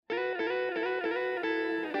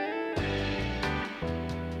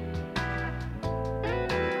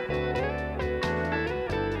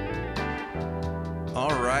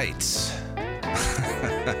right.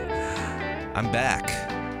 I'm back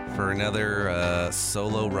for another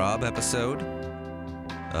solo Rob episode.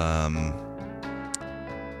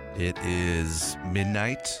 It is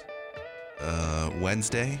midnight,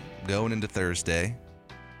 Wednesday, going into Thursday.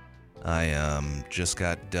 I just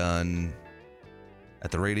got done at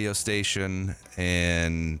the radio station,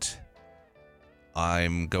 and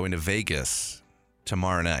I'm going to Vegas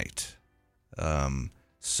tomorrow night.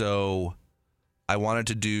 So I wanted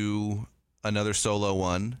to do another solo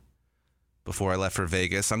one before I left for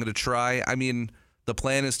Vegas. I'm going to try. I mean, the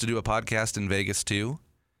plan is to do a podcast in Vegas too.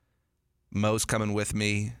 Mo's coming with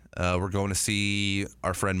me. We're going to see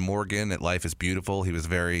our friend Morgan at Life is Beautiful. He was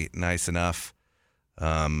very nice enough.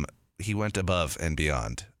 He went above and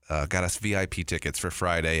beyond. Got us VIP tickets for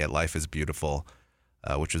Friday at Life is Beautiful,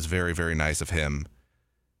 which was very, very nice of him.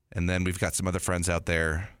 And then we've got some other friends out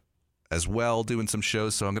there as well doing some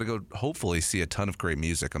shows. So I'm going to go hopefully see a ton of great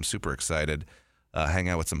music. I'm super excited. Hang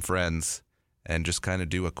out with some friends and just kind of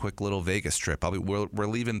do a quick little Vegas trip. We're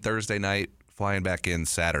leaving Thursday night, flying back in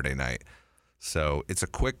Saturday night. So it's a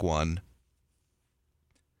quick one,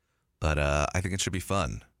 but I think it should be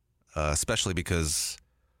fun, especially because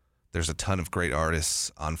there's a ton of great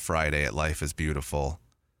artists on Friday at Life is Beautiful.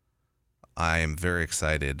 I am very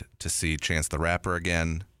excited to see Chance the Rapper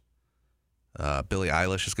again. Billie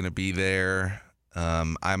Eilish is going to be there.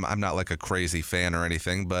 I'm not like a crazy fan or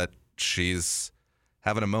anything, but she's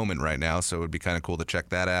having a moment right now, so it would be kind of cool to check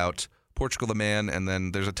that out. Portugal the Man, and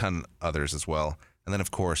then there's a ton others as well. And then,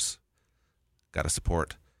 of course, got to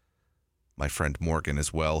support my friend Morgan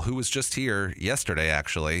as well, who was just here yesterday,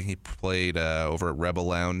 actually. He played over at Rebel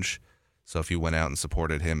Lounge, so if you went out and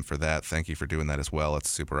supported him for that, thank you for doing that as well. It's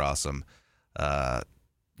super awesome. The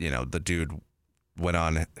dude went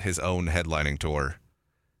on his own headlining tour,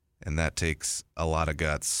 and that takes a lot of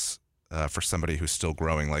guts for somebody who's still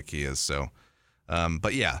growing like he is. So,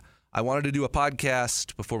 but yeah, I wanted to do a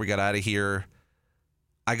podcast before we got out of here.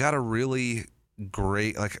 I got a really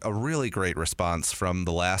great response from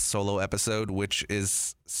the last solo episode, which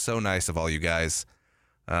is so nice of all you guys.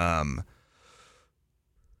 I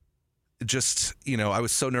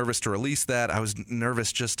was so nervous to release that. I was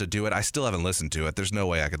nervous just to do it. I still haven't listened to it. There's no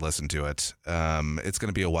way I could listen to it. It's going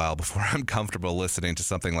to be a while before I'm comfortable listening to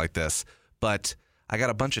something like this. But I got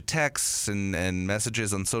a bunch of texts and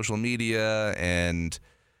messages on social media, and,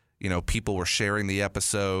 people were sharing the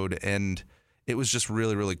episode, and it was just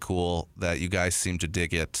really, really cool that you guys seem to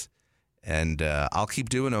dig it. And I'll keep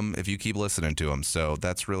doing them if you keep listening to them. So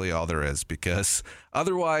that's really all there is, because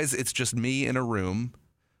otherwise it's just me in a room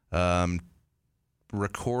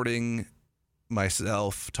recording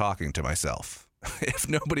myself talking to myself. If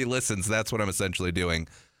nobody listens, that's what I'm essentially doing,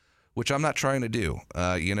 which I'm not trying to do.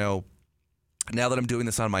 Now that I'm doing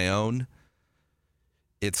this on my own,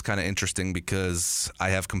 it's kind of interesting because I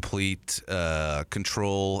have complete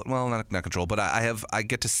control. Well, not control, but I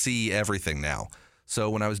get to see everything now. So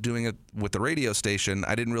when I was doing it with the radio station,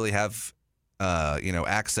 I didn't really have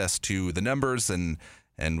access to the numbers and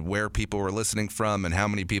where people were listening from and how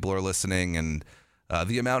many people are listening, and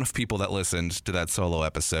the amount of people that listened to that solo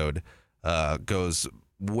episode goes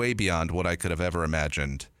way beyond what I could have ever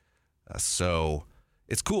imagined. So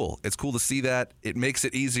it's cool. It's cool to see that. It makes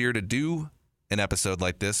it easier to do an episode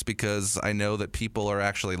like this because I know that people are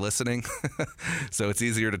actually listening. So it's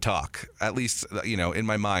easier to talk. At least, in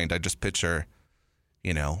my mind, I just picture,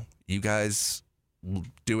 you guys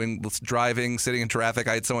driving, sitting in traffic.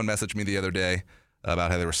 I had someone message me the other day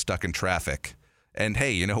about how they were stuck in traffic. And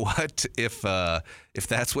hey, you know what? If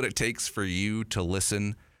that's what it takes for you to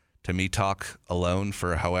listen to me talk alone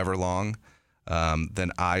for however long,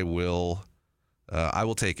 then I will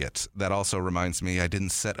take it. That also reminds me, I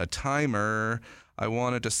didn't set a timer. I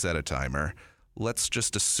wanted to set a timer. Let's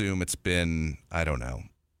just assume it's been,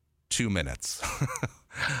 2 minutes.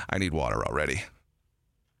 I need water already.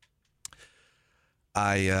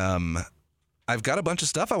 I've got a bunch of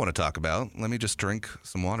stuff I want to talk about. Let me just drink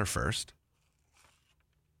some water first.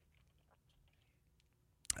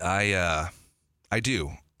 I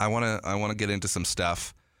do. I want to get into some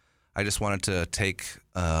stuff. I just wanted to take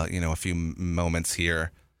a few moments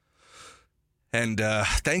here. And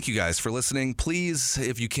thank you guys for listening. Please,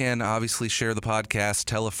 if you can, obviously share the podcast,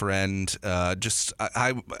 tell a friend. I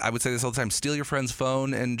would say this all the time, steal your friend's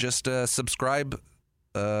phone and just subscribe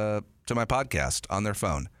to my podcast on their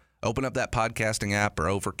phone. Open up that podcasting app or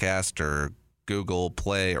Overcast or Google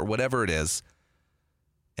Play or whatever it is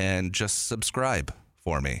and just subscribe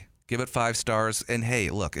for me. Give it 5 stars. And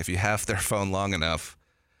hey, look, if you have their phone long enough,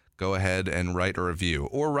 go ahead and write a review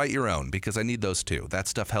or write your own, because I need those too. That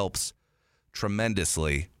stuff helps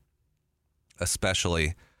tremendously,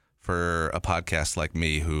 especially for a podcast like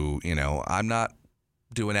me who, I'm not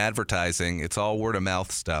doing advertising. It's all word of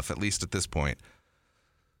mouth stuff, at least at this point.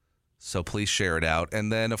 So please share it out.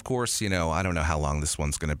 And then, of course, I don't know how long this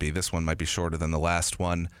one's going to be. This one might be shorter than the last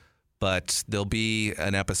one, but there'll be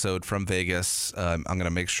an episode from Vegas. I'm going to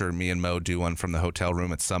make sure me and Mo do one from the hotel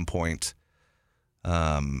room at some point.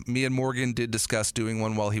 Me and Morgan did discuss doing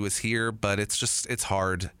one while he was here, but it's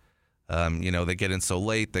hard. They get in so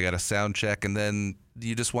late, they got a sound check, and then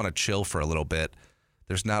you just want to chill for a little bit.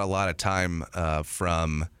 There's not a lot of time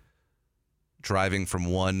from driving from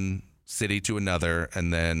one city to another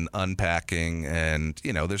and then unpacking, and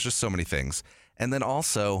there's just so many things. And then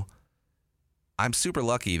also, I'm super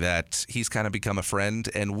lucky that he's kind of become a friend,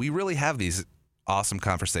 and we really have these awesome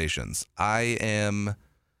conversations. I am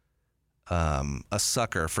a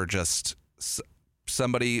sucker for just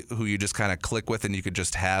somebody who you just kind of click with, and you could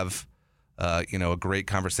just have a great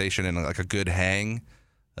conversation and like a good hang,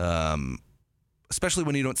 especially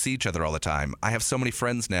when you don't see each other all the time. I have so many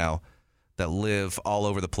friends now that live all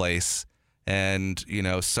over the place, and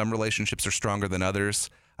some relationships are stronger than others.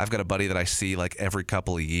 I've got a buddy that I see like every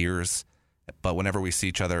couple of years, but whenever we see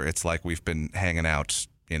each other, it's like we've been hanging out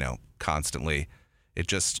constantly. It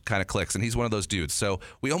just kind of clicks, and he's one of those dudes. So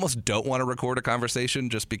we almost don't want to record a conversation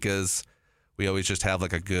just because we always just have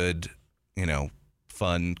like a good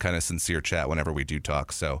fun kind of sincere chat whenever we do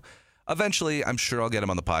talk. So eventually I'm sure I'll get him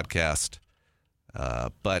on the podcast.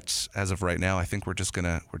 But as of right now, I think we're just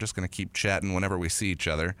gonna keep chatting whenever we see each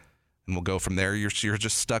other, and we'll go from there. You're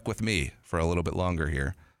just stuck with me for a little bit longer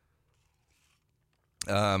here.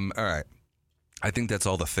 All right. I think that's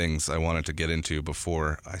all the things I wanted to get into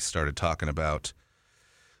before I started talking about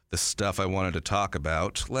the stuff I wanted to talk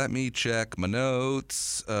about. Let me check my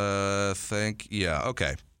notes.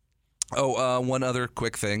 Okay. One other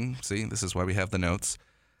quick thing. See, this is why we have the notes.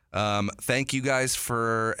 Thank you guys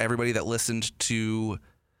for everybody that listened to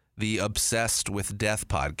the Obsessed with Death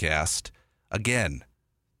podcast. Again,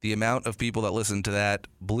 the amount of people that listened to that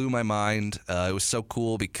blew my mind. It was so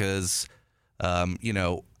cool because,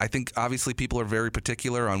 I think obviously people are very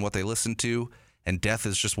particular on what they listen to, and death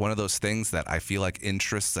is just one of those things that I feel like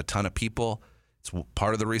interests a ton of people. It's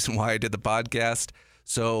part of the reason why I did the podcast.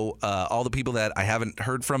 So all the people that I haven't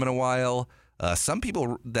heard from in a while, some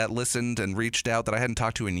people that listened and reached out that I hadn't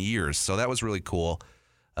talked to in years. So that was really cool,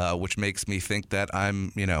 which makes me think that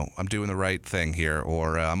I'm doing the right thing here,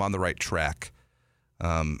 or I'm on the right track.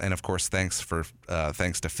 And of course, thanks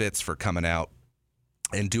to Fitz for coming out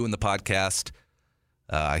and doing the podcast.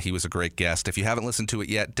 He was a great guest. If you haven't listened to it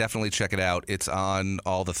yet, definitely check it out. It's on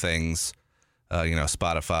all the things,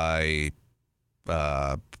 Spotify,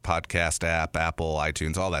 podcast app, Apple,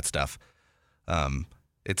 iTunes, all that stuff.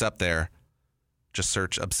 It's up there. Just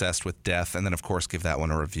search Obsessed with Death, and then, of course, give that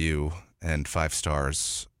one a review, and 5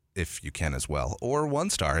 stars if you can as well. Or 1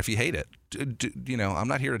 star if you hate it. I'm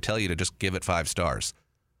not here to tell you to just give it 5 stars.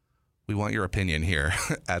 We want your opinion here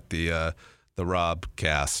at the Rob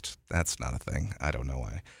cast. That's not a thing. I don't know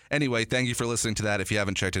why. Anyway, thank you for listening to that. If you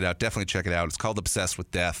haven't checked it out, definitely check it out. It's called Obsessed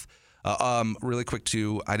with Death. Really quick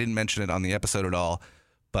too, I didn't mention it on the episode at all,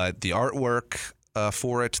 but the artwork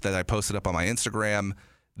for it that I posted up on my Instagram,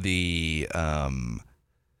 the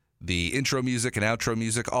intro music and outro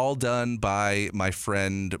music, all done by my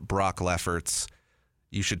friend Brock Lefferts.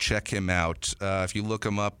 You should check him out. If you look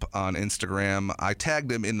him up on Instagram, I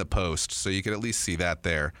tagged him in the post, so you can at least see that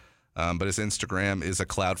there. But his Instagram is A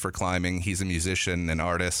Cloud for Climbing. He's a musician, an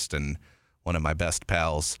artist, and one of my best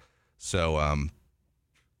pals. So,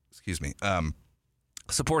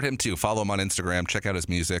 support him too. Follow him on Instagram. Check out his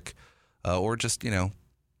music. Or just,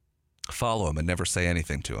 follow him and never say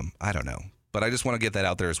anything to him. I don't know. But I just want to get that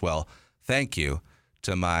out there as well. Thank you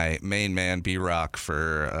to my main man, B-Rock,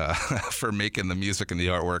 for making the music and the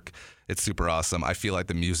artwork. It's super awesome. I feel like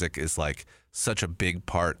the music is like such a big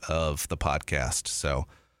part of the podcast. So,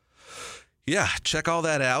 yeah, check all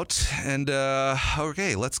that out. And,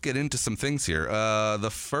 okay, let's get into some things here.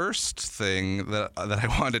 The first thing that I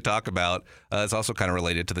wanted to talk about is also kind of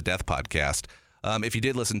related to the Death podcast. If you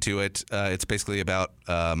did listen to it, it's basically about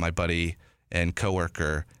my buddy and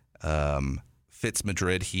coworker, Fitz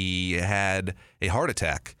Madrid. He had a heart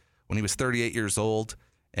attack when he was 38 years old,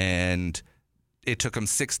 and it took him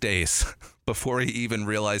 6 days before he even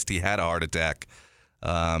realized he had a heart attack.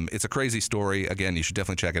 It's a crazy story. Again, you should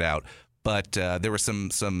definitely check it out. But there were some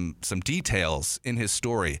details in his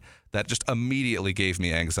story that just immediately gave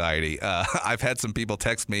me anxiety. I've had some people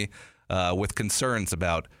text me with concerns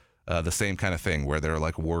about the same kind of thing, where they're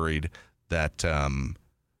like worried that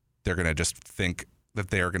they're going to just think that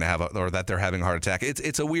they're going to have or that they're having a heart attack.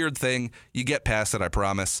 It's a weird thing. You get past it, I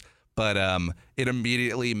promise. But it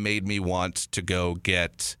immediately made me want to go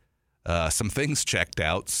get some things checked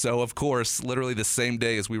out. So, of course, literally the same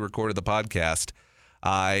day as we recorded the podcast,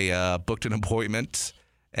 I booked an appointment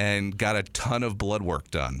and got a ton of blood work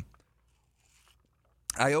done.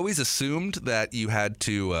 I always assumed that you had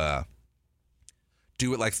to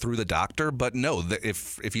do it like through the doctor, but no.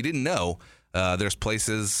 If you didn't know, there's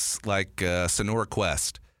places like Sonora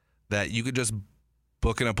Quest that you could just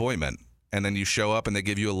book an appointment, and then you show up and they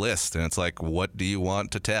give you a list, and it's like, what do you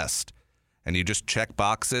want to test? And you just check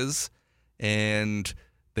boxes, and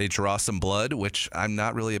they draw some blood, which I'm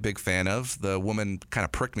not really a big fan of. The woman kind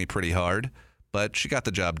of pricked me pretty hard, but she got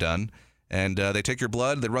the job done. And they take your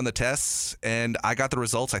blood, they run the tests, and I got the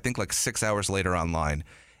results, I think, like 6 hours later online.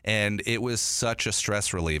 And it was such a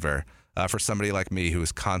stress reliever for somebody like me who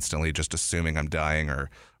is constantly just assuming I'm dying or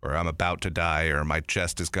I'm about to die or my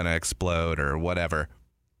chest is going to explode or whatever.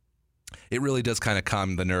 It really does kind of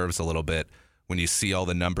calm the nerves a little bit when you see all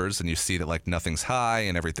the numbers and you see that like nothing's high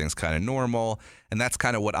and everything's kind of normal. And that's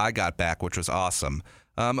kind of what I got back, which was awesome.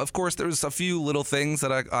 Of course, there's a few little things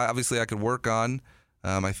that I could work on.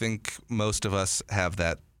 I think most of us have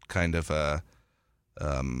that kind of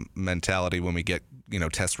mentality when we get,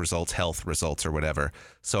 test results, health results or whatever.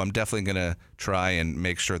 So I'm definitely going to try and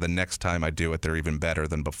make sure the next time I do it, they're even better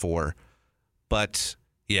than before. But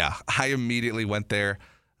yeah, I immediately went there,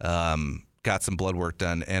 got some blood work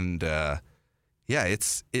done, and it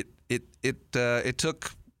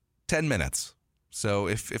took 10 minutes. So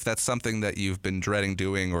if that's something that you've been dreading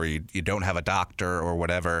doing, or you don't have a doctor or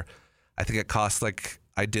whatever, I think it costs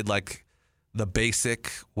I did the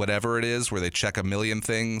basic whatever it is where they check a million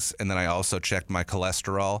things, and then I also checked my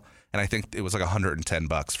cholesterol, and I think it was like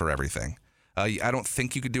 $110 for everything. I don't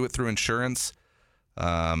think you could do it through insurance.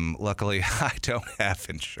 Luckily, I don't have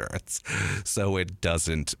insurance, so it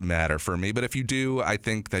doesn't matter for me. But if you do, I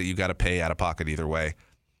think that you got to pay out of pocket either way,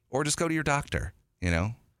 or just go to your doctor.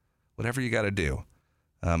 Whatever you got to do.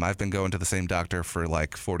 I've been going to the same doctor for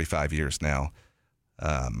like 45 years now.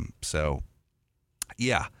 So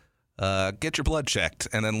yeah, get your blood checked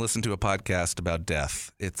and then listen to a podcast about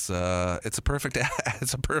death. It's a perfect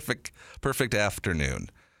afternoon.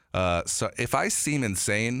 So if I seem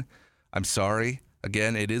insane, I'm sorry.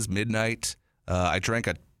 Again, it is midnight. I drank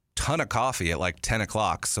a ton of coffee at like 10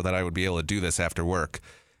 o'clock so that I would be able to do this after work.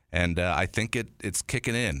 And I think it's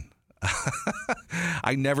kicking in.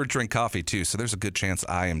 I never drink coffee too, so there's a good chance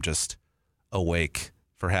I am just awake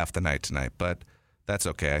for half the night tonight, but that's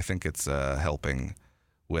okay. I think it's helping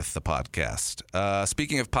with the podcast.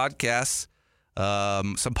 Speaking of podcasts,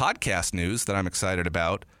 some podcast news that I'm excited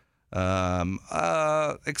about.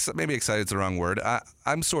 Maybe excited is the wrong word.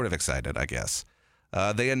 I'm sort of excited, I guess.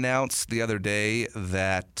 They announced the other day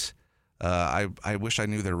that I wish I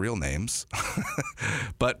knew their real names,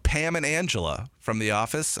 but Pam and Angela from The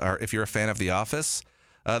Office, or if you're a fan of The Office,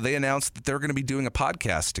 they announced that they're going to be doing a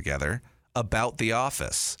podcast together about The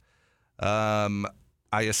Office.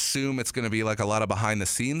 I assume it's going to be like a lot of behind the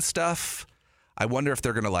scenes stuff. I wonder if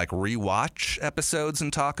they're going to like rewatch episodes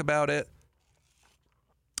and talk about it,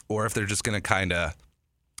 or if they're just going to kind of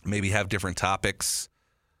maybe have different topics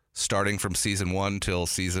starting from season 1 till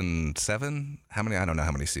season 7. I don't know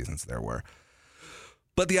how many seasons there were.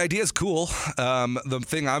 But the idea is cool. The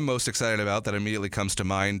thing I'm most excited about that immediately comes to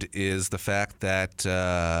mind is the fact that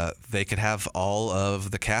they could have all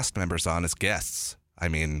of the cast members on as guests. I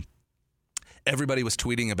mean, everybody was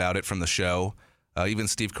tweeting about it from the show. Even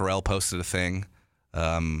Steve Carell posted a thing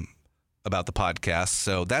about the podcast.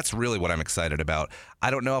 So that's really what I'm excited about.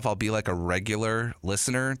 I don't know if I'll be like a regular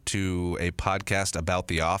listener to a podcast about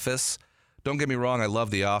The Office. Don't get me wrong, I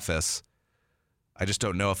love The Office. I just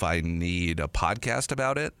don't know if I need a podcast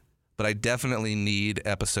about it, but I definitely need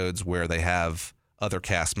episodes where they have other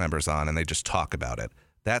cast members on and they just talk about it.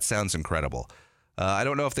 That sounds incredible. I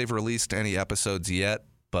don't know if they've released any episodes yet,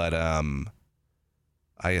 but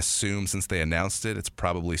I assume since they announced it, it's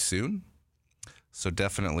probably soon. So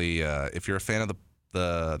definitely, if you're a fan of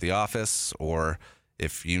the Office, or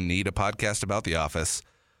if you need a podcast about The Office,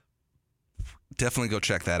 definitely go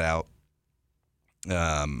check that out.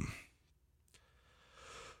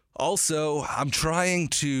 Also, I'm trying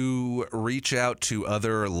to reach out to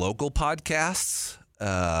other local podcasts.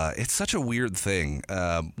 It's such a weird thing.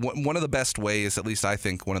 One of the best ways, at least I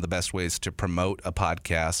think one of the best ways to promote a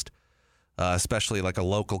podcast, especially like a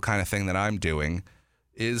local kind of thing that I'm doing,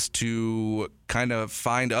 is to kind of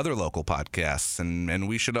find other local podcasts, and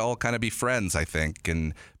we should all kind of be friends, I think,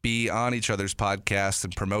 and be on each other's podcasts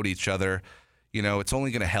and promote each other. It's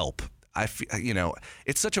only going to help.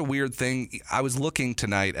 It's such a weird thing. I was looking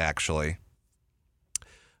tonight, actually.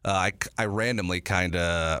 I randomly kind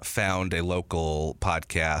of found a local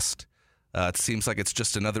podcast. It seems like it's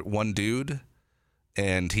just another one dude,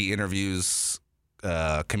 and he interviews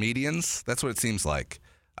comedians. That's what it seems like.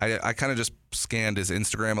 I kind of just scanned his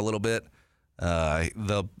Instagram a little bit.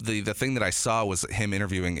 The thing that I saw was him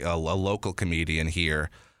interviewing a local comedian here.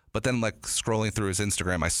 But then, like, scrolling through his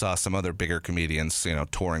Instagram, I saw some other bigger comedians,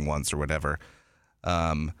 touring ones or whatever.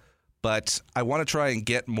 But I want to try and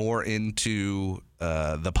get more into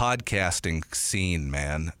the podcasting scene,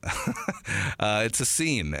 man. It's a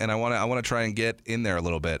scene, and I want to try and get in there a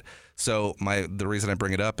little bit. So the reason I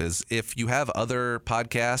bring it up is if you have other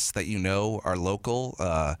podcasts that are local,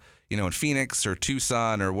 in Phoenix or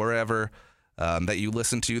Tucson or wherever that you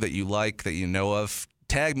listen to, that you like, that you know of,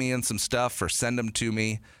 tag me in some stuff or send them to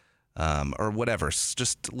me. Or whatever.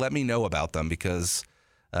 Just let me know about them because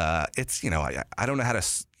it's I don't know how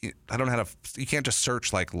to. You can't just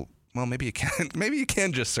search maybe you can. Maybe you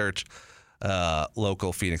can just search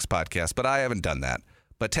local Phoenix podcast, but I haven't done that.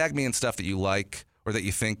 But tag me in stuff that you like or that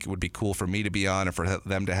you think would be cool for me to be on or for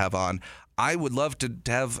them to have on. I would love to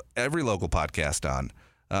have every local podcast on.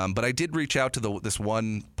 But I did reach out to this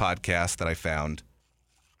one podcast that I found,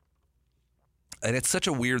 and it's such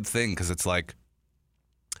a weird thing because it's like.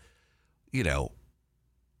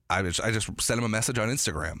 I just sent him a message on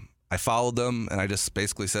Instagram. I followed them, and I just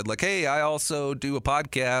basically said, like, hey, I also do a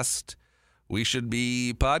podcast. We should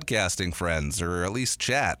be podcasting friends, or at least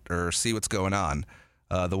chat, or see what's going on.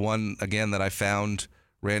 The one, again, that I found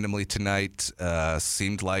randomly tonight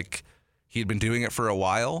seemed like he'd been doing it for a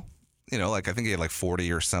while. I think he had like 40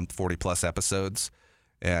 plus episodes,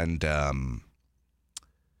 and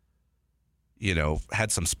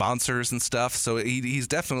had some sponsors and stuff. So he's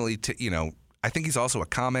definitely, I think he's also a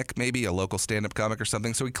comic, maybe a local stand-up comic or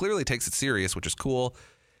something. So he clearly takes it serious, which is cool.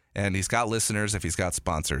 And he's got listeners if he's got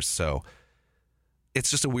sponsors. So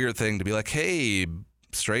it's just a weird thing to be like, hey,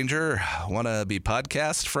 stranger, want to be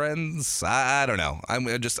podcast friends? I don't know. I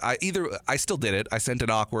still did it. I sent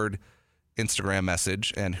an awkward Instagram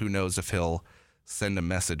message, and who knows if he'll send a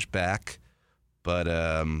message back. But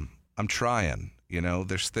I'm trying.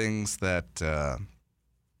 There's things that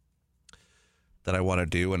I want to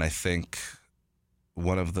do, and I think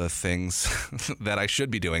one of the things that I should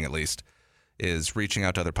be doing at least is reaching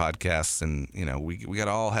out to other podcasts, and we got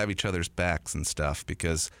to all have each other's backs and stuff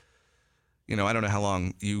because I don't know how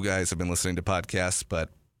long you guys have been listening to podcasts, but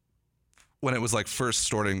when it was like first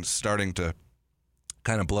starting to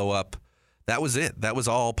kind of blow up, that was it. That was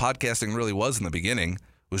all podcasting really was in the beginning.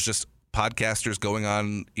 Was just podcasters going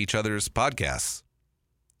on each other's podcasts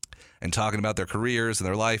and talking about their careers and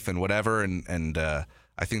their life and whatever. And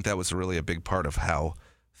I think that was really a big part of how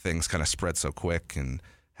things kind of spread so quick and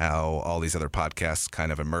how all these other podcasts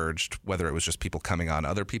kind of emerged, whether it was just people coming on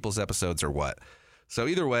other people's episodes or what. So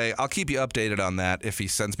either way, I'll keep you updated on that. If he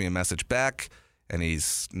sends me a message back and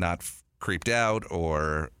he's not creeped out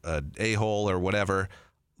or an a-hole or whatever,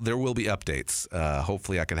 there will be updates.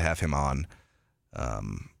 Hopefully I could have him on.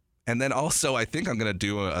 And then also, I think I'm going to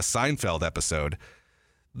do a Seinfeld episode.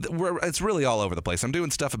 It's really all over the place. I'm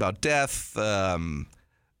doing stuff about death. I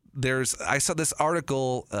saw this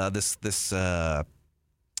article, this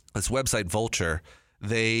website Vulture.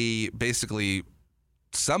 They basically,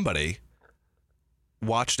 somebody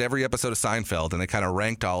watched every episode of Seinfeld and they kind of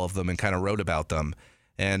ranked all of them and kind of wrote about them.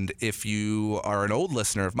 And if you are an old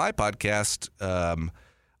listener of my podcast,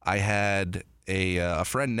 I had a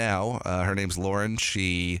friend now. Her name's Lauren.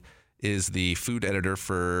 She is the food editor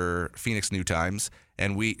for Phoenix New Times,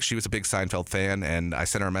 and she was a big Seinfeld fan, and I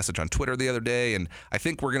sent her a message on Twitter the other day, and I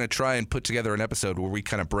think we're going to try and put together an episode where we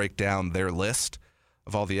kind of break down their list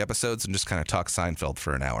of all the episodes and just kind of talk Seinfeld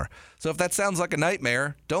for an hour. So if that sounds like a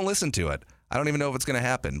nightmare, don't listen to it. I don't even know if it's going to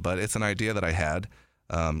happen, but it's an idea that I had.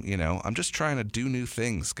 I'm just trying to do new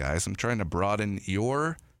things, guys. I'm trying to broaden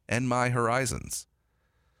your and my horizons.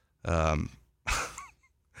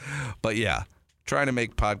 But yeah, trying to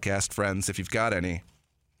make podcast friends if you've got any.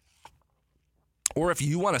 Or if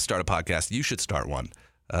you want to start a podcast, you should start one.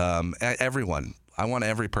 Everyone. I want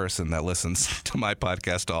every person that listens to my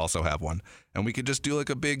podcast to also have one. And we could just do like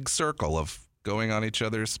a big circle of going on each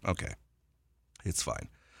other's. Okay. It's fine.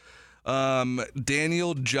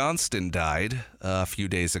 Daniel Johnston died a few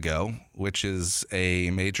days ago, which is a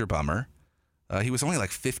major bummer. He was only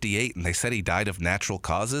like 58, and they said he died of natural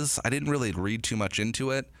causes. I didn't really read too much into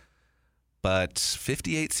it, but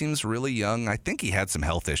 58 seems really young. I think he had some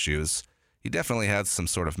health issues. He definitely had some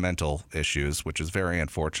sort of mental issues, which is very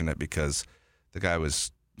unfortunate because the guy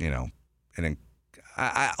was, look,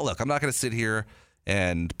 I'm not going to sit here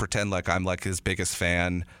and pretend like I'm like his biggest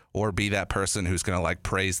fan or be that person who's going to like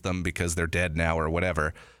praise them because they're dead now or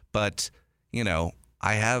whatever. But, you know,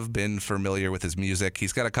 I have been familiar with his music.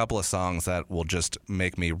 He's got a couple of songs that will just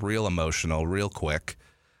make me real emotional real quick.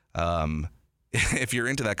 If you're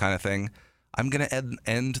into that kind of thing, I'm going to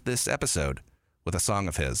end this episode with a song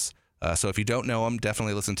of his. So if you don't know him,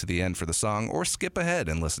 definitely listen to the end for the song or skip ahead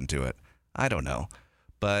and listen to it. I don't know.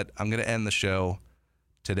 But I'm going to end the show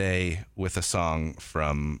today with a song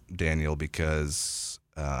from Daniel because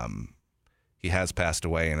he has passed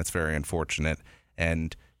away and it's very unfortunate.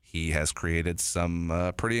 And he has created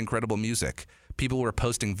some pretty incredible music. People were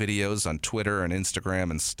posting videos on Twitter and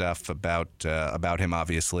Instagram and stuff about him,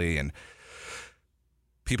 obviously, and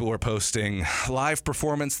people were posting live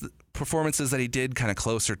performances that he did kind of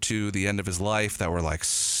closer to the end of his life that were like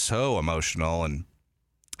so emotional, and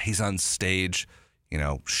he's on stage, you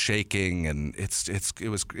know, shaking, and it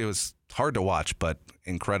was hard to watch, but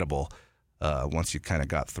incredible once you kind of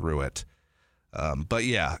got through it. But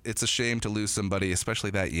yeah, it's a shame to lose somebody,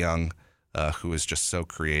 especially that young, who is just so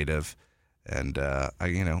creative. And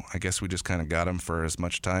I guess we just kind of got him for as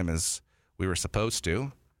much time as we were supposed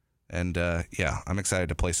to. And yeah, I'm excited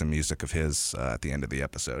to play some music of his at the end of the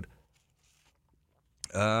episode.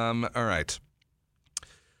 All right.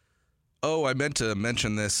 Oh, I meant to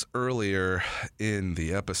mention this earlier in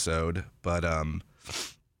the episode, but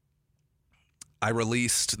I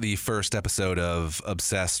released the first episode of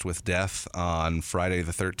Obsessed with Death on Friday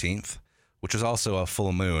the 13th, which is also a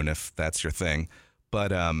full moon, if that's your thing. But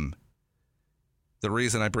the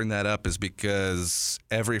reason I bring that up is because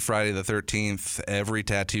every Friday the 13th, every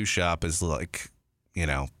tattoo shop is like, you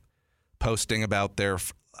know, posting about their...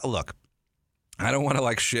 Look, I don't want to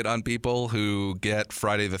like shit on people who get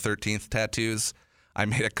Friday the 13th tattoos. I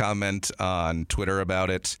made a comment on Twitter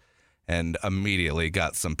about it and immediately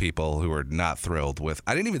got some people who were not thrilled with...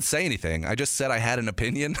 I didn't even say anything. I just said I had an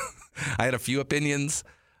opinion. I had a few opinions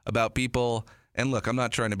about people. And look, I'm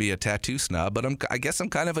not trying to be a tattoo snob, but I guess I'm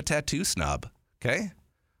kind of a tattoo snob. Okay?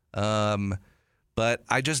 But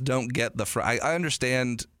I just don't get I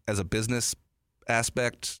understand as a business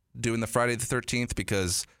aspect doing the Friday the 13th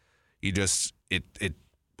because you just... It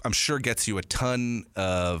I'm sure gets you a ton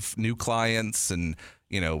of new clients and,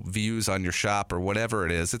 you know, views on your shop or whatever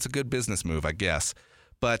it is. It's a good business move, I guess.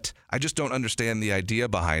 But I just don't understand the idea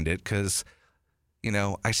behind it because, you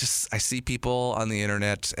know, I see people on the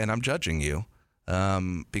internet and I'm judging you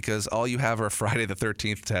because all you have are Friday the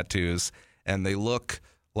 13th tattoos and they look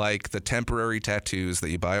like the temporary tattoos that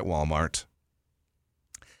you buy at Walmart.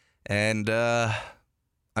 And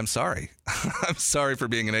I'm sorry. I'm sorry for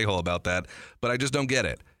being an a-hole about that, but I just don't get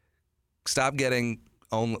it. Stop getting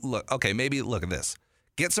look, okay, maybe look at this.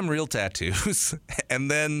 Get some real tattoos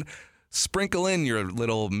and then sprinkle in your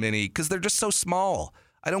little mini, because they're just so small.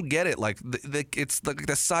 I don't get it. Like, it's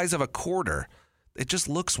the size of a quarter. It just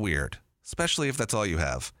looks weird, especially if that's all you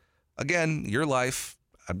have. Again, your life.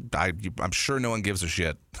 I'm sure no one gives a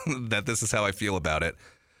shit that this is how I feel about it.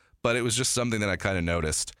 But it was just something that I kind of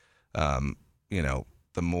noticed. You know,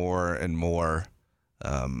 the more and more...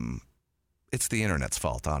 it's the internet's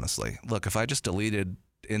fault, honestly. Look, if I just deleted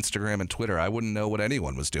Instagram and Twitter, I wouldn't know what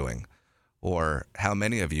anyone was doing or how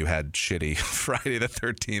many of you had shitty Friday the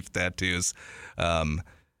 13th tattoos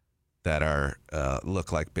that are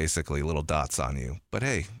look like basically little dots on you. But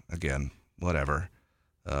hey, again, whatever.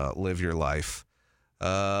 Live your life.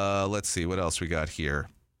 Let's see what else we got here.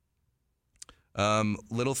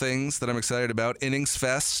 Little things that I'm excited about. Innings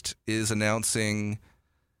Fest is announcing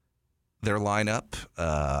their lineup.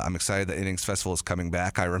 I'm excited that Innings Festival is coming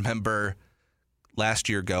back. I remember last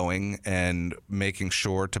year going and making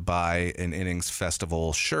sure to buy an Innings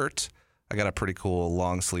Festival shirt. I got a pretty cool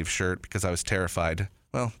long sleeve shirt because I was terrified.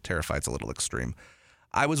 Well, terrified's a little extreme.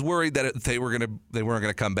 I was worried that they weren't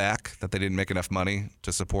gonna come back, that they didn't make enough money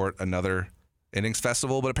to support another Innings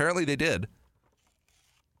Festival, but apparently they did,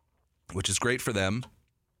 which is great for them.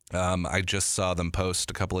 I just saw them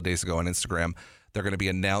post a couple of days ago on Instagram. They're going to be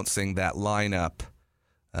announcing that lineup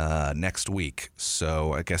next week.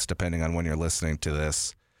 So I guess depending on when you're listening to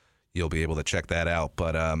this, you'll be able to check that out.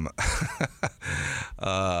 But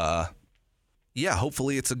yeah,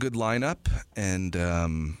 hopefully it's a good lineup.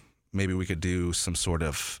 And maybe we could do some sort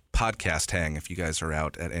of podcast hang if you guys are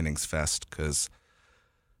out at Innings Fest, because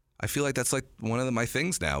I feel like that's like one of my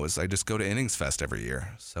things now is I just go to Innings Fest every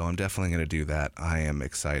year. So I'm definitely going to do that. I am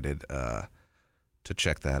excited to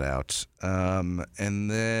check that out.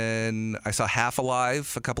 And then I saw Half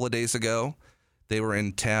Alive a couple of days ago. They were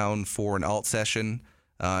in town for an alt session.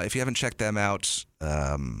 If you haven't checked them out,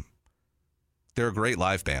 they're a great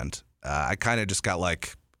live band. I kind of just got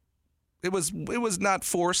like it was not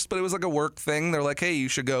forced, but it was like a work thing. They're like, hey, you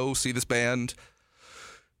should go see this band.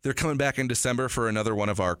 They're coming back in December for another one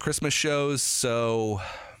of our Christmas shows. So,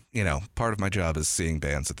 part of my job is seeing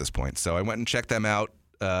bands at this point. So I went and checked them out.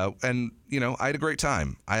 And, I had a great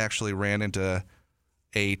time. I actually ran into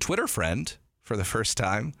a Twitter friend for the first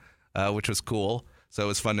time, which was cool. So it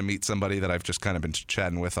was fun to meet somebody that I've just kind of been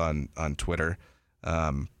chatting with on Twitter.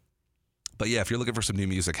 But yeah, if you're looking for some new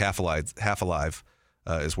music, Half Alive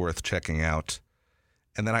is worth checking out.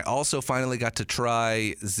 And then I also finally got to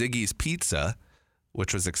try Ziggy's Pizza,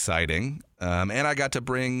 which was exciting. And I got to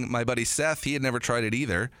bring my buddy Seth. He had never tried it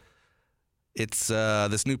either. It's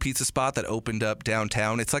this new pizza spot that opened up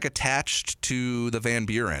downtown. It's like attached to the Van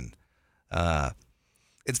Buren.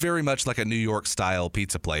 It's very much like a New York style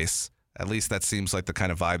pizza place. At least that seems like the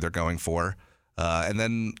kind of vibe they're going for. And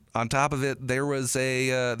then on top of it, there was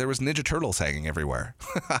Ninja Turtles hanging everywhere.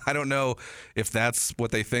 I don't know if that's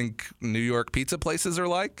what they think New York pizza places are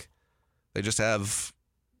like. They just have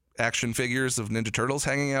action figures of Ninja Turtles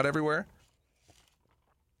hanging out everywhere.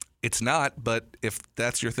 It's not, but if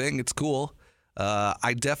that's your thing, it's cool.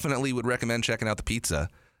 I definitely would recommend checking out the pizza.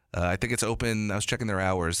 I think it's open. I was checking their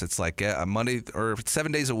hours. It's like a Monday or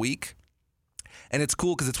 7 days a week. And it's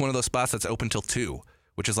cool because it's one of those spots that's open till 2,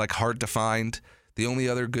 which is like hard to find. The only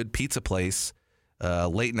other good pizza place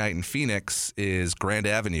late night in Phoenix is Grand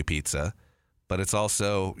Avenue Pizza. But it's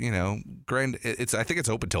also, I think it's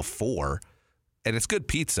open till 4. And it's good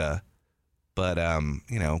pizza. But,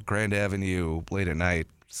 Grand Avenue late at night,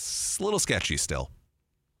 it's a little sketchy still.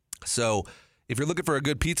 So if you're looking for a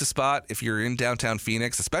good pizza spot, if you're in downtown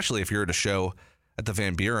Phoenix, especially if you're at a show at the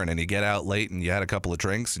Van Buren and you get out late and you had a couple of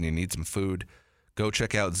drinks and you need some food, go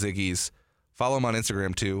check out Ziggy's. Follow them on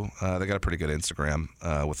Instagram too. They got a pretty good Instagram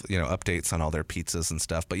with updates on all their pizzas and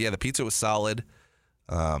stuff. But yeah, the pizza was solid,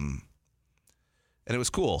 and it was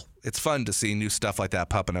cool. It's fun to see new stuff like that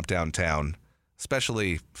popping up downtown,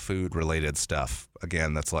 especially food related stuff.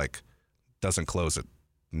 Again, that's like doesn't close at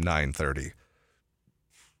 9:30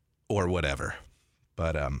 or whatever.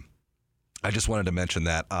 But I just wanted to mention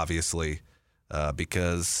that obviously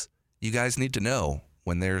because you guys need to know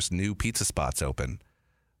when there's new pizza spots open.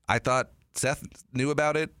 I thought Seth knew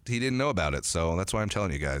about it. He didn't know about it. So that's why I'm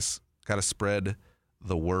telling you guys. Got to spread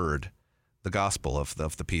the word, the gospel of the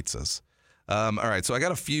pizzas. All right. So I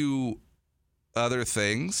got a few other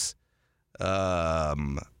things.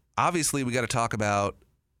 Obviously, we got to talk about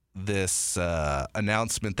this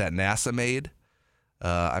announcement that NASA made.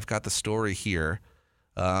 I've got the story here.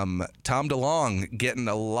 Tom DeLonge getting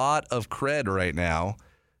a lot of cred right now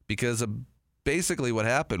because basically what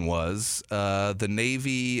happened was the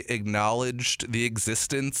Navy acknowledged the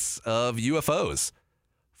existence of UFOs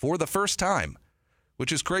for the first time,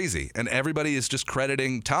 which is crazy. And everybody is just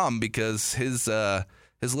crediting Tom because his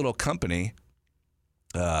little company,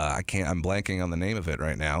 I'm blanking on the name of it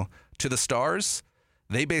right now, To the Stars,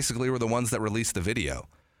 they basically were the ones that released the video.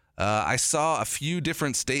 I saw a few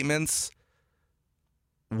different statements.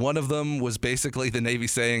 One of them was basically the Navy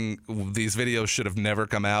saying these videos should have never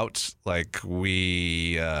come out. Like,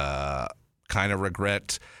 we kind of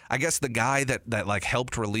regret. I guess the guy that like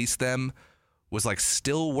helped release them was like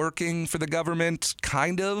still working for the government,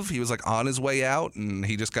 kind of. He was like on his way out, and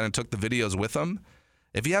he just kind of took the videos with him.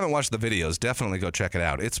 If you haven't watched the videos, definitely go check it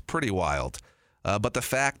out. It's pretty wild. But the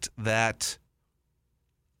fact that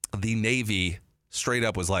the Navy straight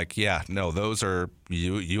up was like, yeah, no, those are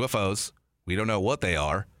UFOs. We don't know what they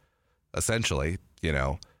are, essentially,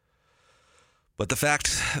 But the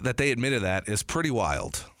fact that they admitted that is pretty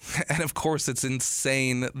wild. And, of course, it's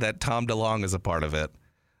insane that Tom DeLonge is a part of it.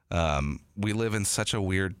 We live in such a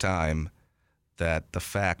weird time that the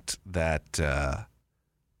fact that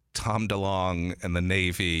Tom DeLonge and the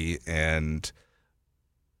Navy and,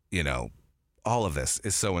 all of this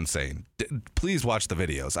is so insane. Please watch the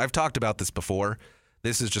videos. I've talked about this before.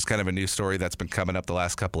 This is just kind of a new story that's been coming up the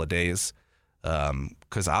last couple of days.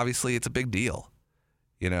 Because obviously it's a big deal,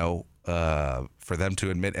 for them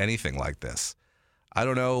to admit anything like this. I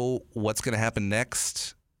don't know what's going to happen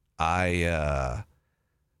next. I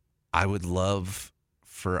would love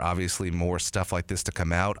for obviously more stuff like this to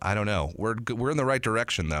come out. I don't know. We're in the right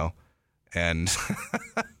direction though, and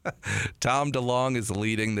Tom DeLonge is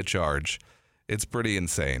leading the charge. It's pretty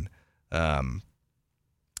insane.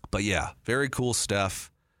 But yeah, very cool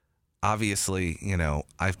stuff. Obviously,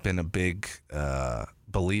 I've been a big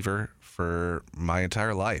believer for my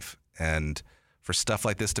entire life. And for stuff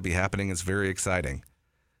like this to be happening is very exciting.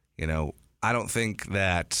 I don't think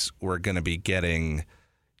that we're going to be getting,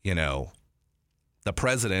 the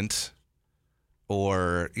president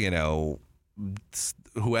or,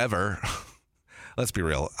 whoever let's be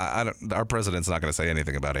real. I don't, our president's not going to say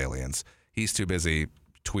anything about aliens. He's too busy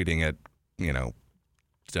tweeting at,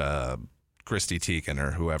 Christy Teigen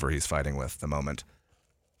or whoever he's fighting with at the moment.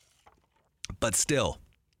 But still,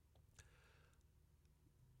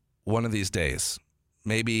 one of these days,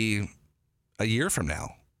 maybe a year from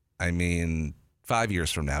now, 5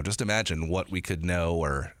 years from now, just imagine what we could know,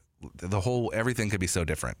 or everything could be so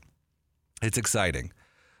different. It's exciting.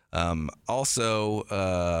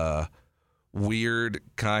 Also, weird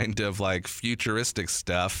kind of like futuristic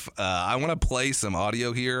stuff. I want to play some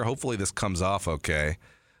audio here. Hopefully this comes off okay.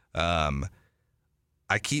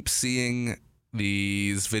 I keep seeing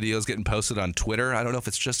these videos getting posted on Twitter. I don't know if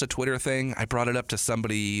it's just a Twitter thing. I brought it up to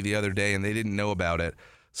somebody the other day and they didn't know about it.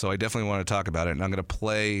 So I definitely want to talk about it. And I'm going to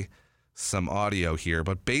play some audio here.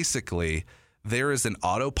 But basically, there is an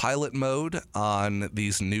autopilot mode on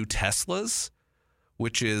these new Teslas,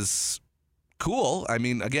 which is cool.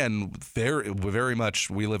 Again, very much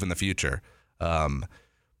we live in the future.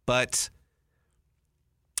 But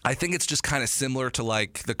I think it's just kind of similar to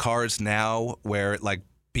like the cars now, where it like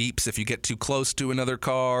beeps if you get too close to another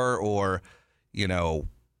car, or I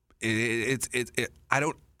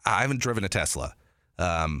haven't driven a Tesla,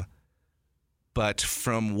 but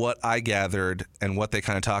from what I gathered and what they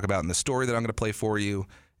kind of talk about in the story that I'm going to play for you,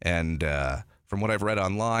 and from what I've read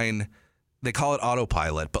online, they call it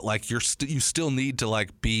autopilot, but like you still need to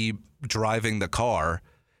like be driving the car.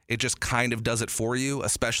 It just kind of does it for you,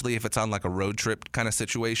 especially if it's on like a road trip kind of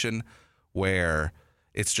situation where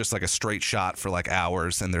it's just like a straight shot for like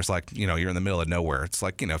hours, and there's like, you're in the middle of nowhere. It's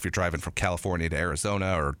like, if you're driving from California to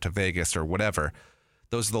Arizona or to Vegas or whatever,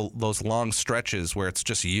 those long stretches where it's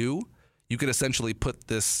just you could essentially put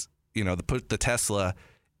this, put the Tesla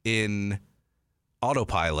in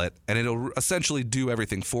autopilot and it'll essentially do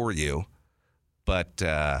everything for you. But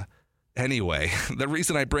anyway, the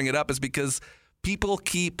reason I bring it up is because people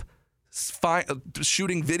keep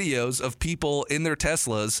shooting videos of people in their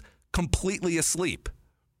Teslas completely asleep,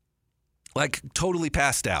 like totally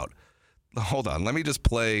passed out. Hold on, let me just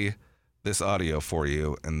play this audio for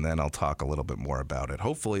you, and then I'll talk a little bit more about it.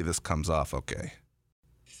 Hopefully this comes off okay.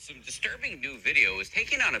 Some disturbing new video is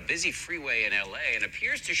taken on a busy freeway in LA and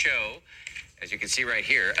appears to show, as you can see right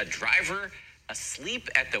here, a driver asleep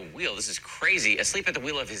at the wheel. This is crazy. Asleep at the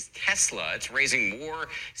wheel of his Tesla. It's raising more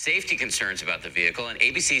safety concerns about the vehicle. And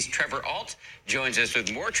ABC's Trevor Alt joins us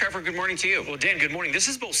with more. Trevor, good morning to you. Well, Dan, good morning. This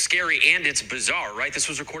is both scary and it's bizarre, right? This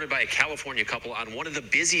was recorded by a California couple on one of the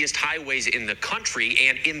busiest highways in the country,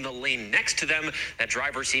 and in the lane next to them, that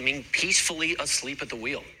driver seeming peacefully asleep at the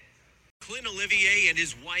wheel. Clint Olivier and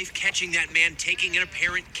his wife catching that man taking an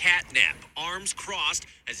apparent cat nap, arms crossed,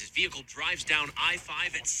 as his vehicle drives down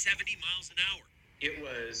I-5 at 70 miles an hour. It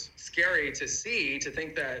was scary to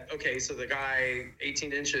think that, okay, so the guy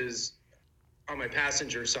 18 inches on my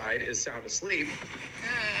passenger side is sound asleep.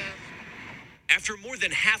 After more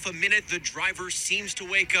than half a minute, the driver seems to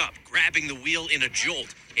wake up, grabbing the wheel in a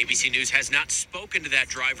jolt. ABC News has not spoken to that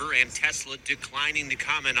driver, and Tesla declining to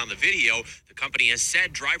comment on the video. The company has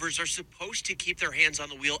said drivers are supposed to keep their hands on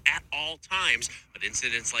the wheel at all times, but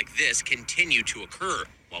incidents like this continue to occur.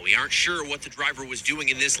 While we aren't sure what the driver was doing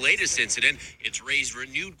in this latest incident, it's raised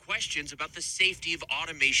renewed questions about the safety of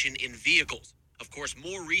automation in vehicles. Of course,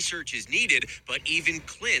 more research is needed, but even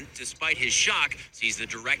Clint, despite his shock, sees the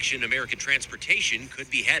direction American transportation could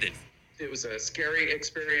be headed. It was a scary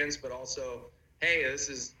experience, but also, hey, this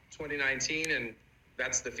is 2019 and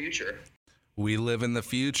that's the future. We live in the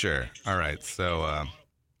future. All right, so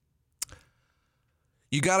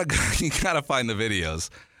you gotta find the videos.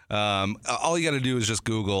 All you gotta do is just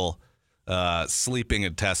Google sleeping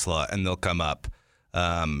in Tesla, and they'll come up.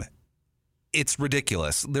 It's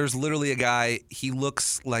ridiculous. There's literally a guy. He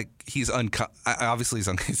looks like he's obviously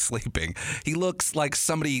he's sleeping. He looks like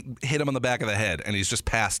somebody hit him on the back of the head, and he's just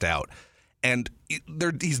passed out. And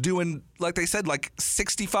he's doing, like they said, like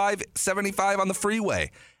 65, 75 on the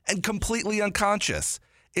freeway, and completely unconscious.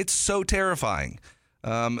 It's so terrifying.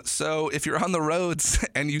 So if you're on the roads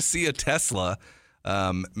and you see a Tesla,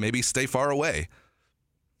 maybe stay far away,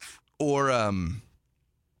 or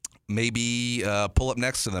maybe pull up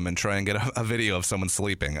next to them and try and get a video of someone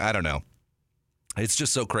sleeping. I don't know. It's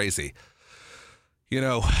just so crazy.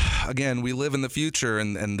 Again, we live in the future,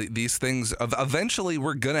 and these things, eventually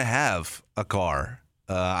we're going to have a car.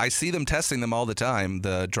 I see them testing them all the time,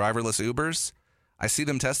 the driverless Ubers. I see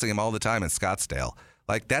them testing them all the time in Scottsdale.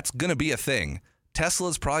 Like, that's going to be a thing.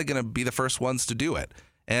 Tesla's probably going to be the first ones to do it.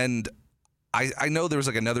 And I know there was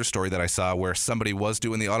like another story that I saw where somebody was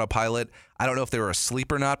doing the autopilot. I don't know if they were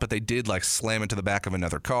asleep or not, but they did like slam into the back of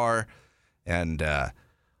another car and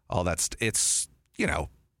all that. It's,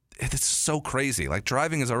 it's so crazy. Like,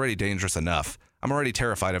 driving is already dangerous enough. I'm already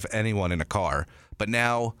terrified of anyone in a car, but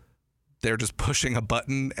now they're just pushing a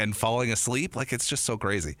button and falling asleep. Like, it's just so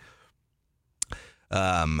crazy.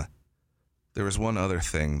 There was one other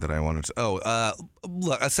thing that I wanted to.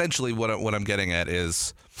 Look, essentially what I'm getting at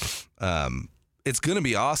is, it's going to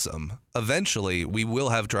be awesome. Eventually, we will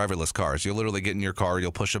have driverless cars. You'll literally get in your car,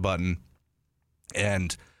 you'll push a button,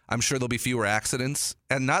 and I'm sure there'll be fewer accidents.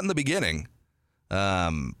 And not in the beginning.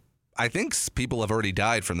 I think people have already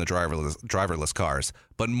died from the driverless cars,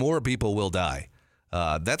 but more people will die.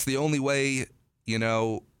 That's the only way,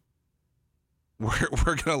 we're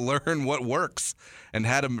going to learn what works and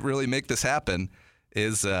how to really make this happen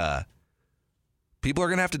is people are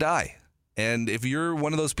going to have to die. And if you're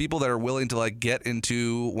one of those people that are willing to like get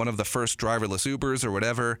into one of the first driverless Ubers or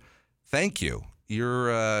whatever, thank you.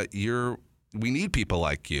 We need people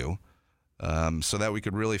like you so that we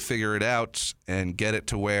could really figure it out and get it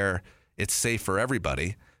to where it's safe for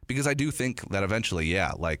everybody. Because I do think that eventually,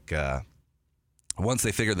 once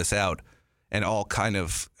they figure this out, and all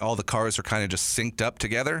the cars are kind of just synced up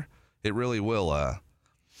together, it really will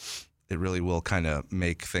kind of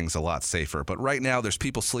make things a lot safer. But right now, there's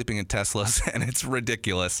people sleeping in Teslas, and it's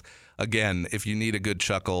ridiculous. Again, if you need a good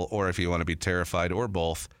chuckle or if you want to be terrified or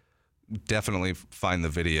both, definitely find the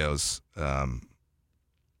videos.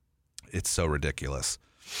 It's so ridiculous.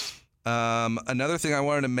 Another thing I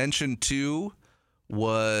wanted to mention, too,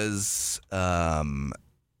 was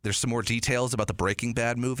there's some more details about the Breaking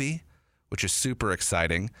Bad movie, which is super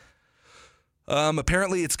exciting.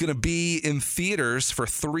 Apparently, it's going to be in theaters for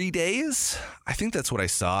 3 days. I think that's what I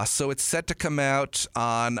saw. So it's set to come out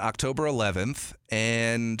on October 11th,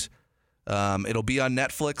 and it'll be on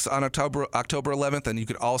Netflix on October 11th, and you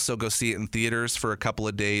could also go see it in theaters for a couple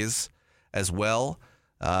of days as well.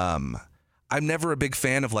 I'm never a big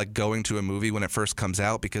fan of like going to a movie when it first comes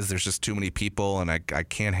out because there's just too many people, and I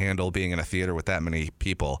can't handle being in a theater with that many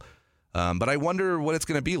people. But I wonder what it's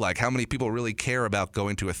going to be like, how many people really care about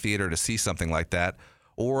going to a theater to see something like that,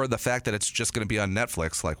 or the fact that it's just going to be on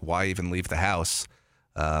Netflix, like why even leave the house?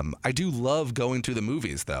 I do love going to the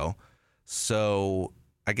movies, though, so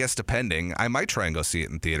I guess depending, I might try and go see it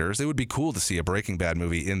in theaters. It would be cool to see a Breaking Bad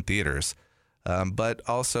movie in theaters, but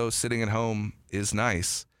also sitting at home is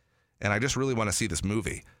nice, and I just really want to see this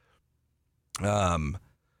movie.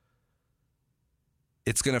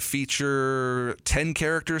 It's going to feature 10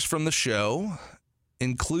 characters from the show,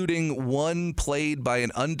 including one played by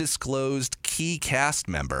an undisclosed key cast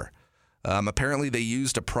member. Apparently, they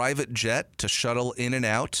used a private jet to shuttle in and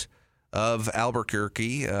out of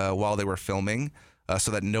Albuquerque while they were filming so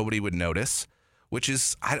that nobody would notice, which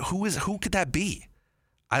is, who could that be?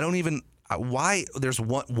 I don't even, why there's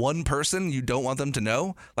one person you don't want them to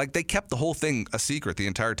know? Like, they kept the whole thing a secret the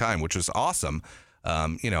entire time, which was awesome.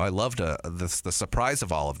 I loved the surprise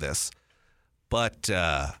of all of this, but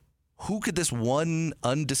who could this one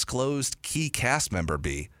undisclosed key cast member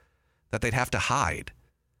be that they'd have to hide?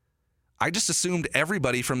 I just assumed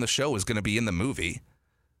everybody from the show was going to be in the movie.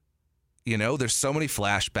 There's so many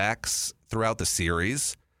flashbacks throughout the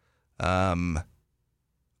series. Who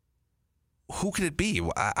could it be?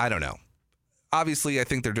 I don't know. Obviously, I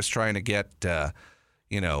think they're just trying to get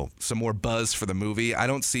some more buzz for the movie. I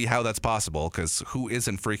don't see how that's possible because who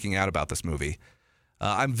isn't freaking out about this movie?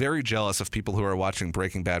 I'm very jealous of people who are watching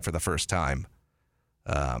Breaking Bad for the first time.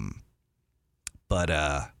 October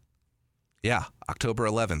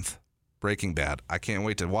 11th, Breaking Bad. I can't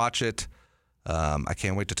wait to watch it. I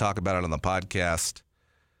can't wait to talk about it on the podcast.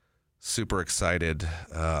 Super excited.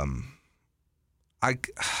 I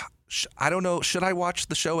don't know. Should I watch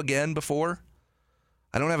the show again before?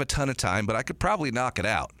 I don't have a ton of time, but I could probably knock it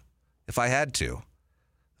out if I had to.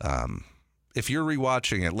 If you're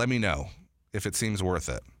rewatching it, let me know if it seems worth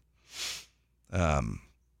it. I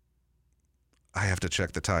have to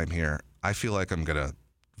check the time here. I feel like I'm going to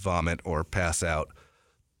vomit or pass out.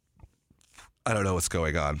 I don't know what's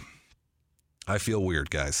going on. I feel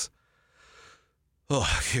weird, guys.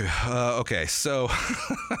 Okay, so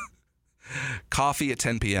coffee at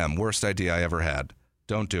 10 p.m. Worst idea I ever had.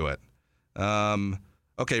 Don't do it.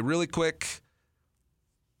 Okay, really quick.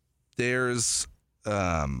 There was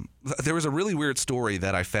a really weird story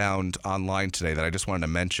that I found online today that I just wanted to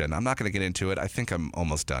mention. I'm not going to get into it. I think I'm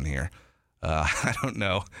almost done here. I don't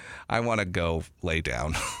know. I want to go lay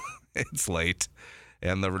down. It's late,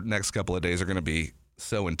 and the next couple of days are going to be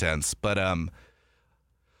so intense. But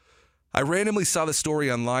I randomly saw the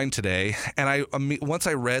story online today, and once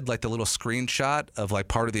I read like the little screenshot of like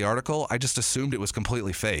part of the article, I just assumed it was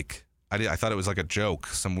completely fake. I thought it was like a joke,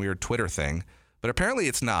 some weird Twitter thing, but apparently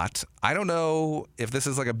it's not. I don't know if this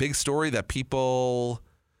is like a big story that people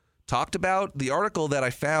talked about. The article that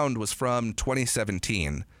I found was from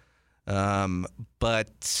 2017,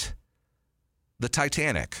 but the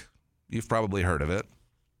Titanic, you've probably heard of it.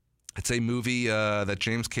 It's a movie that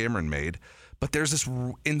James Cameron made, but there's this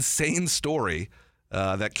insane story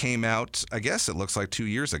that came out, I guess it looks like 2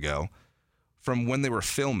 years ago, from when they were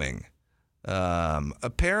filming.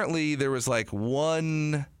 Apparently there was like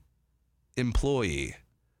one employee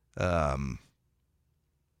that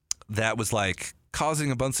was like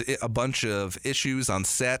causing a bunch of issues on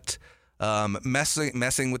set,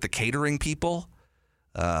 messing with the catering people,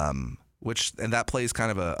 and that plays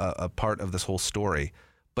kind of a part of this whole story.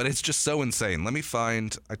 But it's just so insane. Let me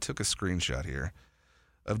find, I took a screenshot here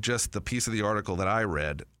of just the piece of the article that I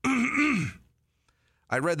read.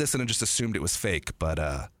 I read this and I just assumed it was fake, but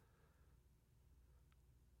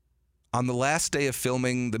on the last day of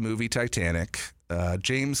filming the movie Titanic,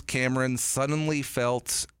 James Cameron suddenly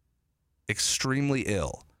felt extremely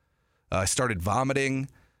ill. Started vomiting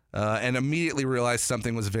and immediately realized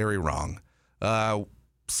something was very wrong.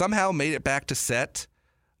 Somehow made it back to set,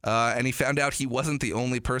 and he found out he wasn't the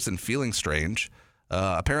only person feeling strange.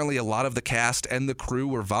 Apparently a lot of the cast and the crew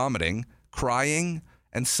were vomiting, crying,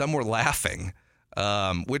 and some were laughing,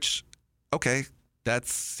 which, okay,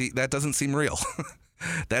 that doesn't seem real.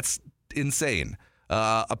 That's insane.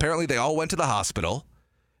 Apparently they all went to the hospital,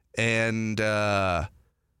 and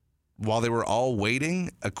while they were all waiting,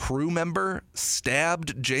 a crew member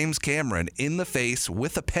stabbed James Cameron in the face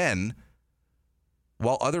with a pen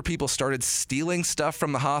while other people started stealing stuff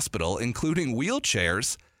from the hospital, including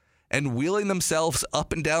wheelchairs, and wheeling themselves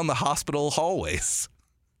up and down the hospital hallways.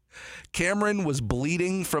 Cameron was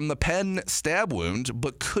bleeding from the pen stab wound,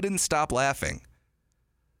 but couldn't stop laughing.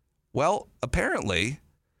 Well, apparently,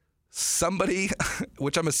 somebody,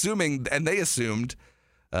 which I'm assuming, and they assumed,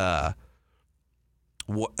 a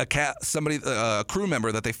crew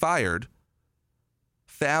member that they fired,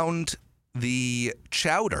 found the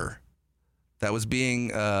chowder that was being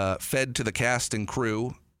fed to the cast and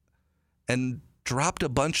crew and dropped a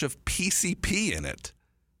bunch of PCP in it,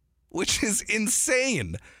 which is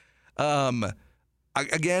insane. I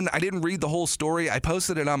didn't read the whole story. I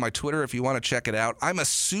posted it on my Twitter if you want to check it out. I'm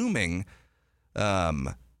assuming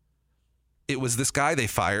it was this guy they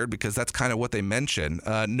fired because that's kind of what they mention.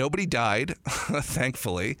 Nobody died,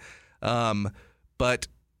 thankfully. But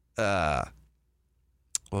what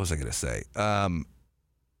was I going to say?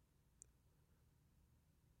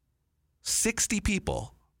 60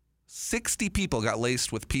 people got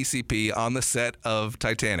laced with PCP on the set of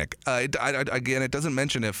Titanic. Again, it doesn't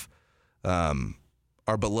mention if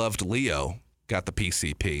our beloved Leo got the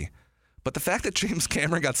PCP. But the fact that James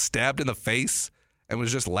Cameron got stabbed in the face and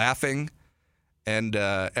was just laughing and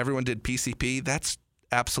everyone did PCP, that's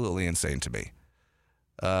absolutely insane to me.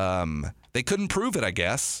 They couldn't prove it, I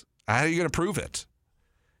guess. How are you going to prove it?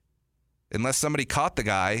 Unless somebody caught the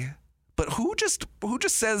guy. But who just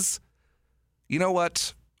says, you know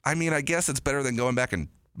what? I mean, I guess it's better than going back and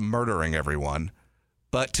murdering everyone.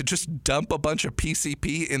 But to just dump a bunch of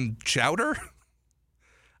PCP in chowder?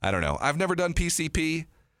 I don't know. I've never done PCP.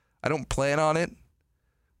 I don't plan on it.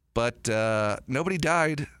 But nobody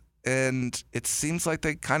died. And it seems like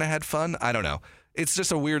they kind of had fun. I don't know. It's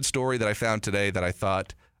just a weird story that I found today that I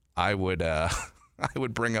thought I would I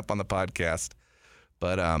would bring up on the podcast.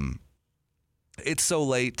 But it's so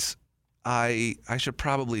late. I should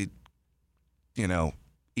probably,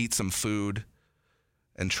 eat some food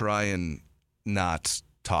and try and not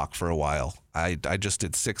talk for a while. I just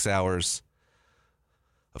did 6 hours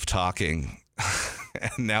of talking,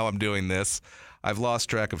 and now I'm doing this. I've lost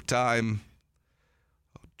track of time.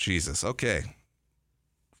 Oh, Jesus. Okay.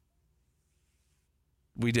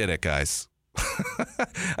 We did it, guys.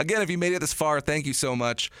 Again, if you made it this far, thank you so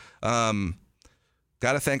much. Got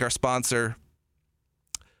to thank our sponsor,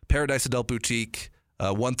 Paradise Adult Boutique,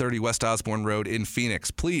 130 West Osborne Road in Phoenix.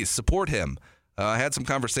 Please support him. I had some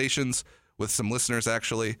conversations with some listeners,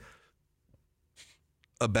 actually,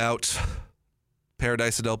 about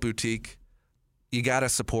Paradise Adult Boutique. You got to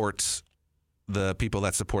support the people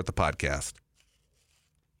that support the podcast.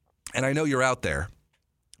 And I know you're out there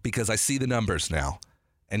because I see the numbers now,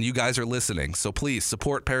 and you guys are listening. So please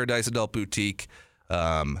support Paradise Adult Boutique.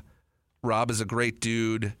 Rob is a great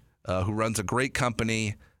dude who runs a great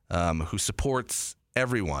company, who supports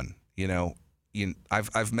everyone.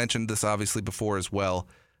 I've mentioned this obviously before as well.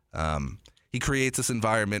 He creates this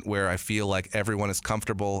environment where I feel like everyone is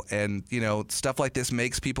comfortable, and stuff like this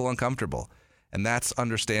makes people uncomfortable, and that's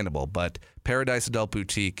understandable. But Paradise Adult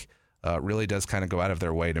Boutique really does kind of go out of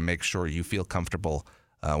their way to make sure you feel comfortable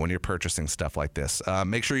when you're purchasing stuff like this.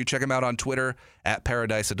 Make sure you check him out on Twitter at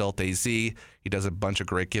ParadiseAdultAZ. He does a bunch of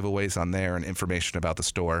great giveaways on there and information about the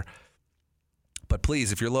store. But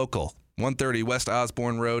please, if you're local, 130 West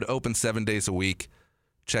Osborne Road, open 7 days a week.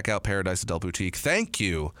 Check out Paradise Adult Boutique. Thank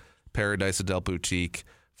you, Paradise Adult Boutique,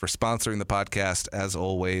 for sponsoring the podcast, as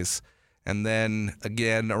always. And then,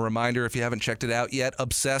 again, a reminder, if you haven't checked it out yet,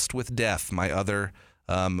 Obsessed with Death, my other,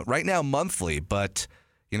 right now monthly. But,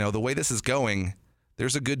 the way this is going,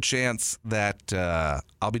 there's a good chance that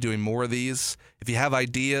I'll be doing more of these. If you have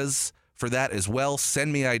ideas for that as well,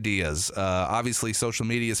 send me ideas. Obviously, social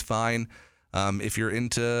media is fine. If you're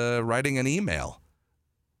into writing an email,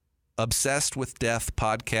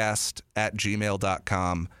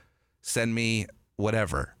 obsessedwithdeathpodcast@gmail.com. Send me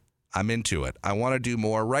whatever. I'm into it. I want to do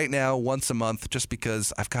more. Right now, once a month, just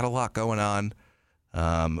because I've got a lot going on.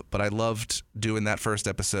 But I loved doing that first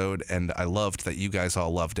episode, and I loved that you guys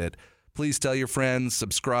all loved it. Please tell your friends,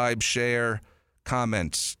 subscribe, share,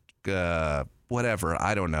 comment, whatever.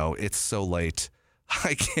 I don't know. It's so late.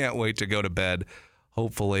 I can't wait to go to bed.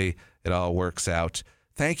 Hopefully, it all works out.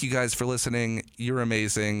 Thank you guys for listening. You're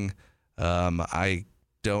amazing. I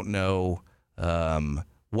don't know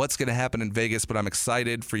what's going to happen in Vegas, but I'm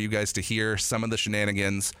excited for you guys to hear some of the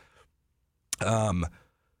shenanigans. I'm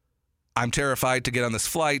terrified to get on this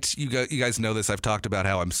flight. You guys know this. I've talked about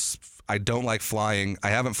how I don't like flying. I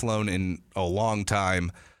haven't flown in a long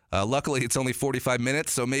time. Luckily, it's only 45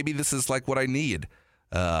 minutes, so maybe this is like what I need.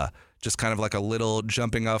 Just kind of like a little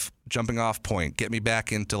jumping off point. Get me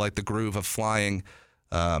back into like the groove of flying.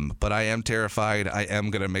 But I am terrified. I am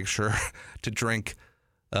going to make sure to drink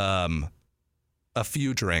a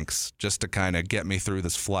few drinks just to kind of get me through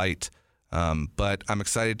this flight. But I'm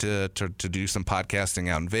excited to do some podcasting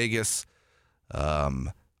out in Vegas.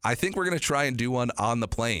 I think we're going to try and do one on the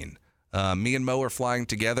plane. Me and Mo are flying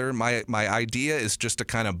together. My idea is just to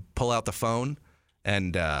kind of pull out the phone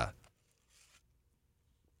and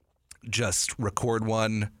just record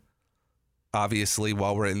one, obviously,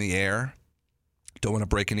 while we're in the air. Don't want to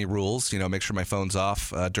break any rules, make sure my phone's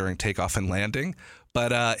off during takeoff and landing.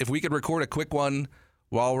 But if we could record a quick one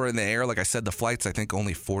while we're in the air, like I said, the flight's, I think,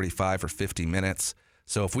 only 45 or 50 minutes.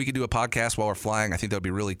 So if we could do a podcast while we're flying, I think that would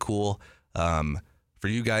be really cool for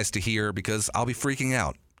you guys to hear, because I'll be freaking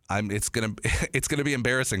out. It's gonna be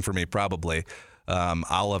embarrassing for me, probably.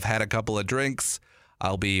 I'll have had a couple of drinks.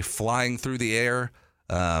 I'll be flying through the air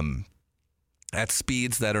at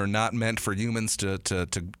speeds that are not meant for humans to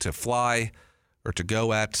fly or to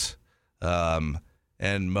go at.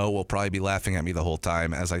 And Mo will probably be laughing at me the whole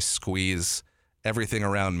time as I squeeze everything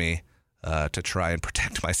around me to try and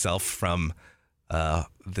protect myself from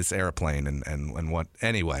this airplane and what.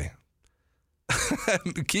 Anyway,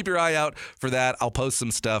 keep your eye out for that. I'll post some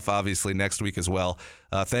stuff, obviously, next week as well.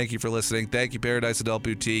 Thank you for listening. Thank you, Paradise Adult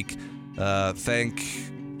Boutique. Thank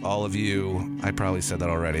all of you. I probably said that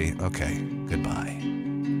already. Okay, goodbye.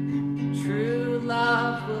 True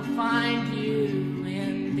love will find you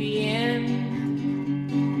in the end.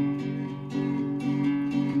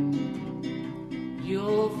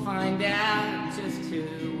 You'll find out just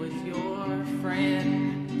who was your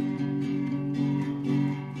friend.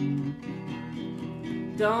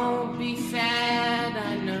 Don't be sad,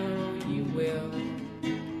 I know you will.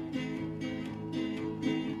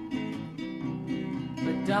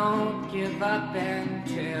 But don't give up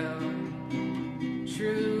until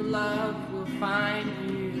true love will find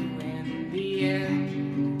you in the end.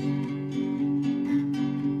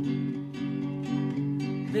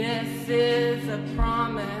 This is a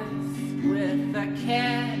promise with a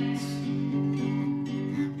catch.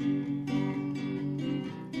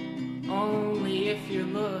 Only if you're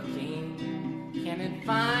looking can it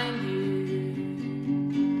find you.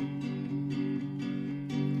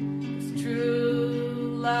 'Cause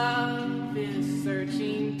true love is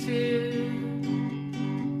searching too.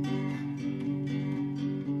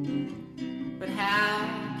 But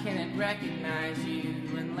how can it recognize you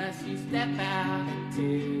unless you step out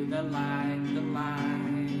into the light, the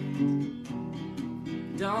light?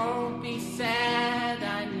 Don't be sad,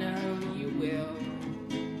 I know you will.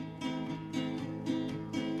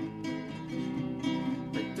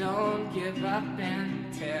 But don't give up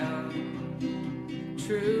until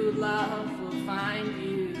true love will find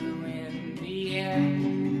you